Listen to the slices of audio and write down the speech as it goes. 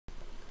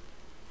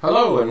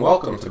Hello and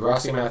welcome to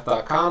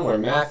GrossiMath.com, where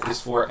math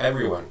is for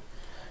everyone.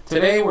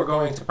 Today we're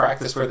going to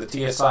practice for the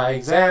TSI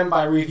exam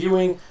by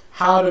reviewing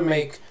how to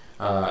make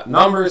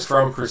numbers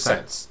from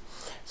percents.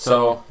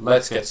 So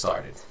let's get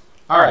started.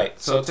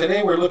 Alright, so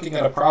today we're looking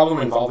at a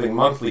problem involving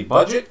monthly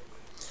budget.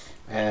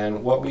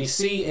 And what we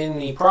see in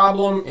the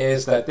problem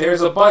is that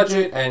there's a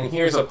budget and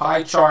here's a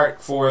pie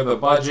chart for the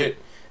budget.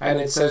 And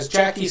it says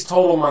Jackie's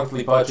total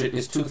monthly budget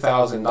is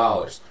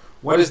 $2,000.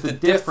 What is the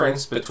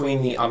difference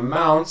between the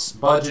amounts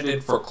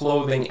budgeted for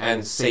clothing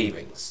and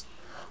savings?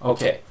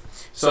 Okay,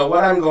 so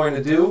what I'm going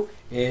to do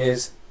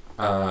is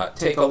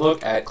take a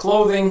look at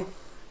clothing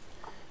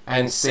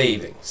and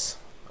savings.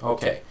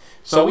 Okay,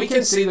 so we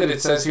can see that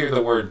it says here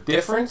the word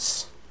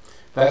difference.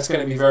 That's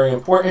going to be very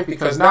important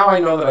because now I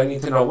know that I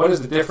need to know what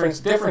is the difference.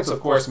 Difference, of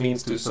course,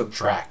 means to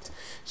subtract.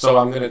 So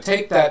I'm going to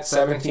take that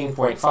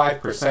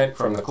 17.5%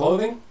 from the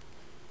clothing,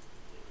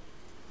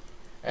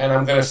 and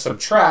I'm going to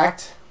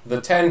subtract the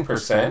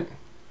 10%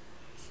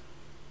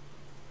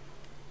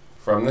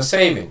 from the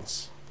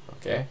savings.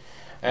 Okay,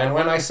 and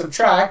when I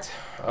subtract,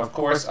 of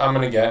course, I'm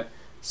going to get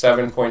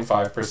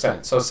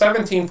 7.5%. So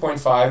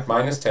 17.5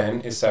 minus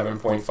 10 is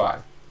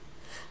 7.5.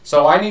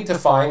 So I need to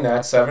find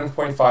that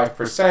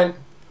 7.5%,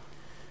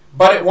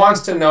 but it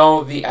wants to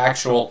know the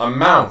actual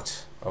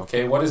amount.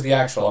 Okay, what is the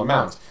actual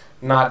amount?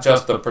 Not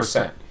just the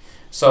percent.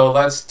 So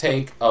let's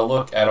take a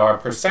look at our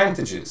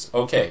percentages.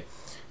 Okay.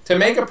 To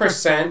make a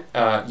percent,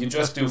 you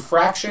just do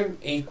fraction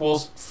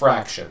equals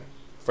fraction.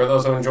 For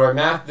those who enjoy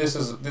math, this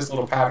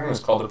little pattern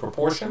is called a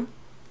proportion.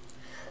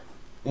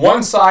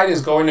 One side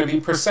is going to be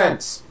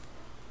percents.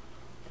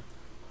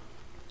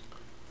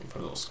 Put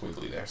a little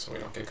squiggly there so we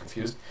don't get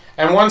confused.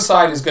 And one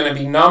side is going to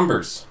be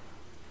numbers.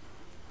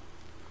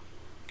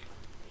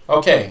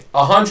 Okay,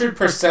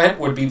 100%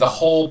 would be the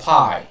whole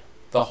pie,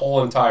 the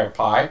whole entire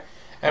pie.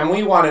 And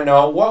we want to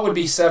know what would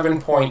be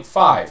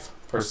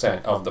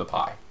 7.5% of the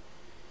pie.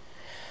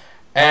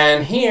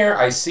 And here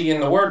I see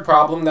in the word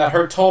problem that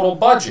her total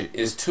budget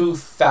is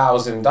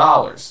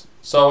 $2,000.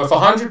 So if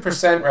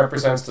 100%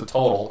 represents the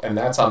total, and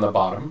that's on the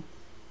bottom,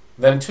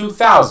 then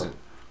 2,000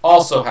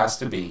 also has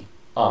to be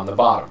on the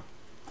bottom.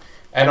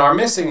 And our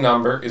missing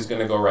number is going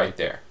to go right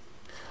there.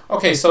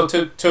 Okay, so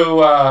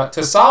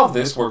to solve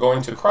this, we're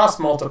going to cross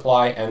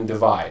multiply and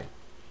divide.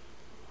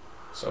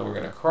 So we're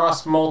going to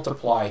cross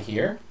multiply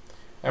here,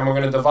 and we're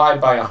going to divide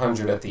by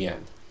 100 at the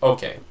end.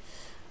 Okay,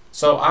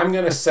 so I'm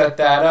going to set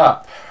that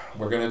up.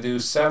 We're going to do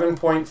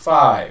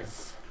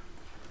 7.5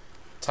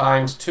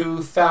 times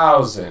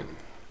 2,000.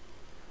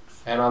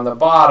 And on the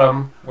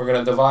bottom, we're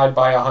going to divide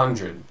by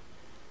 100.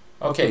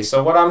 Okay,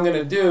 so what I'm going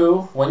to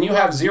do, when you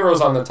have zeros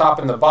on the top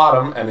and the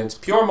bottom, and it's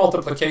pure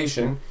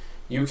multiplication,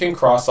 you can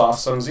cross off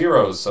some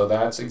zeros. So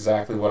that's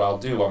exactly what I'll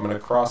do. I'm going to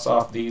cross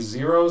off these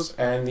zeros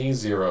and these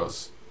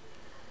zeros.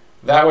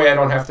 That way I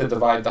don't have to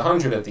divide the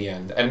 100 at the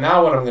end. And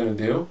now what I'm going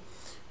to do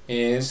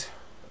is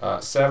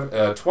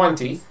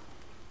 20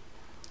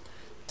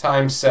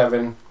 times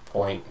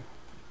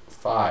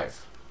 7.5.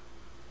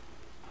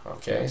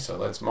 Okay, so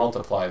let's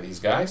multiply these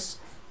guys.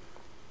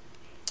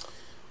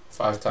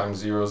 5 times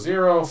 0,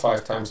 0.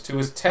 5 times 2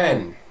 is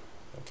 10.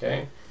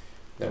 Okay,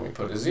 then we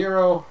put a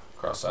 0,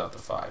 cross out the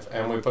 5.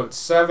 And we put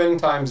 7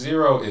 times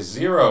 0 is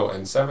 0,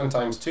 and 7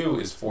 times 2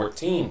 is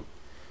 14.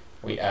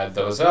 We add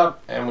those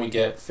up, and we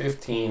get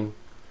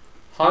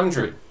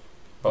 1,500.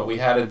 But we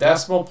had a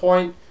decimal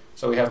point,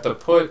 so we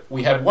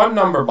had one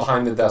number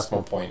behind the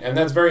decimal point, and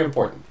that's very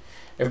important.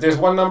 If there's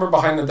one number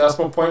behind the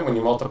decimal point when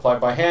you multiply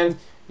by hand,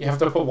 you have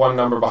to put one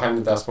number behind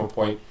the decimal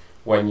point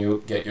when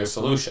you get your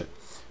solution.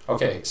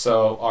 Okay,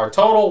 so our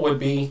total would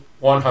be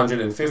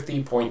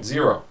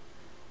 150.0.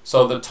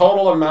 So the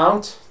total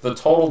amount, the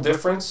total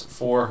difference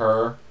for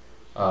her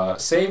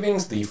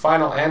savings, the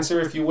final answer,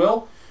 if you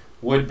will,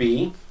 would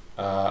be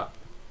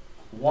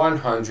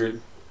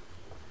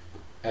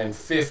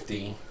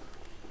 $150.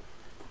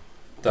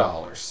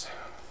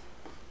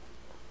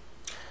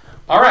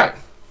 All right.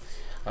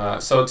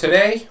 So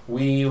today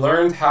we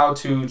learned how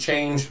to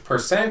change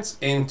percents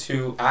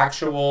into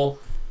actual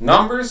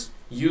numbers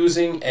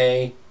using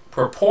a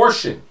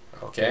proportion.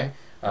 Okay,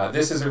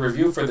 this is a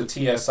review for the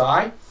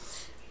TSI.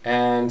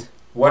 And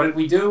what did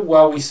we do?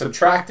 Well, we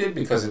subtracted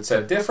because it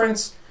said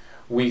difference.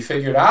 We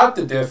figured out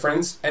the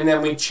difference, and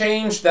then we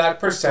changed that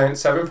percent,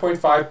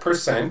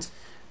 7.5%,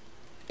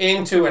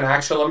 into an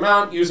actual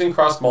amount using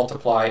cross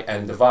multiply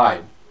and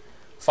divide.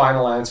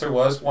 Final answer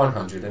was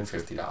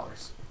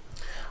 $150.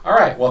 All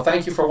right, well,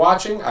 thank you for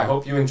watching. I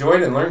hope you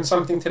enjoyed and learned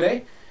something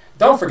today.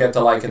 Don't forget to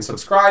like and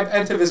subscribe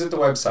and to visit the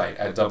website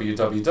at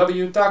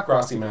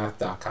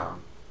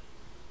www.grossimath.com.